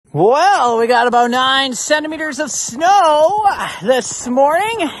Well, we got about 9 centimeters of snow this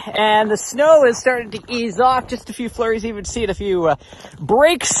morning, and the snow is starting to ease off. Just a few flurries, even seeing a few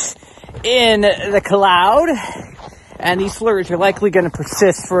breaks in the cloud. And these flurries are likely going to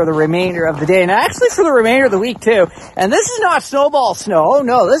persist for the remainder of the day, and actually for the remainder of the week too. And this is not snowball snow. Oh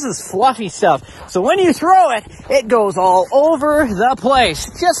no, this is fluffy stuff. So when you throw it, it goes all over the place,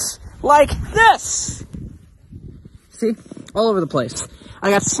 just like this. See? All over the place. I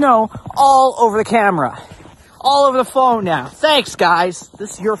got snow all over the camera, all over the phone now. Thanks, guys.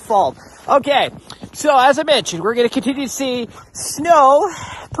 This is your fault. Okay, so as I mentioned, we're going to continue to see snow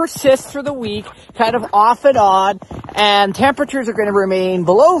persist through the week, kind of off and on, and temperatures are going to remain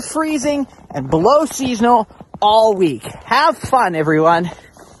below freezing and below seasonal all week. Have fun, everyone.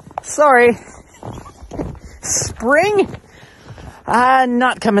 Sorry. Spring?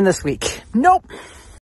 Not coming this week. Nope.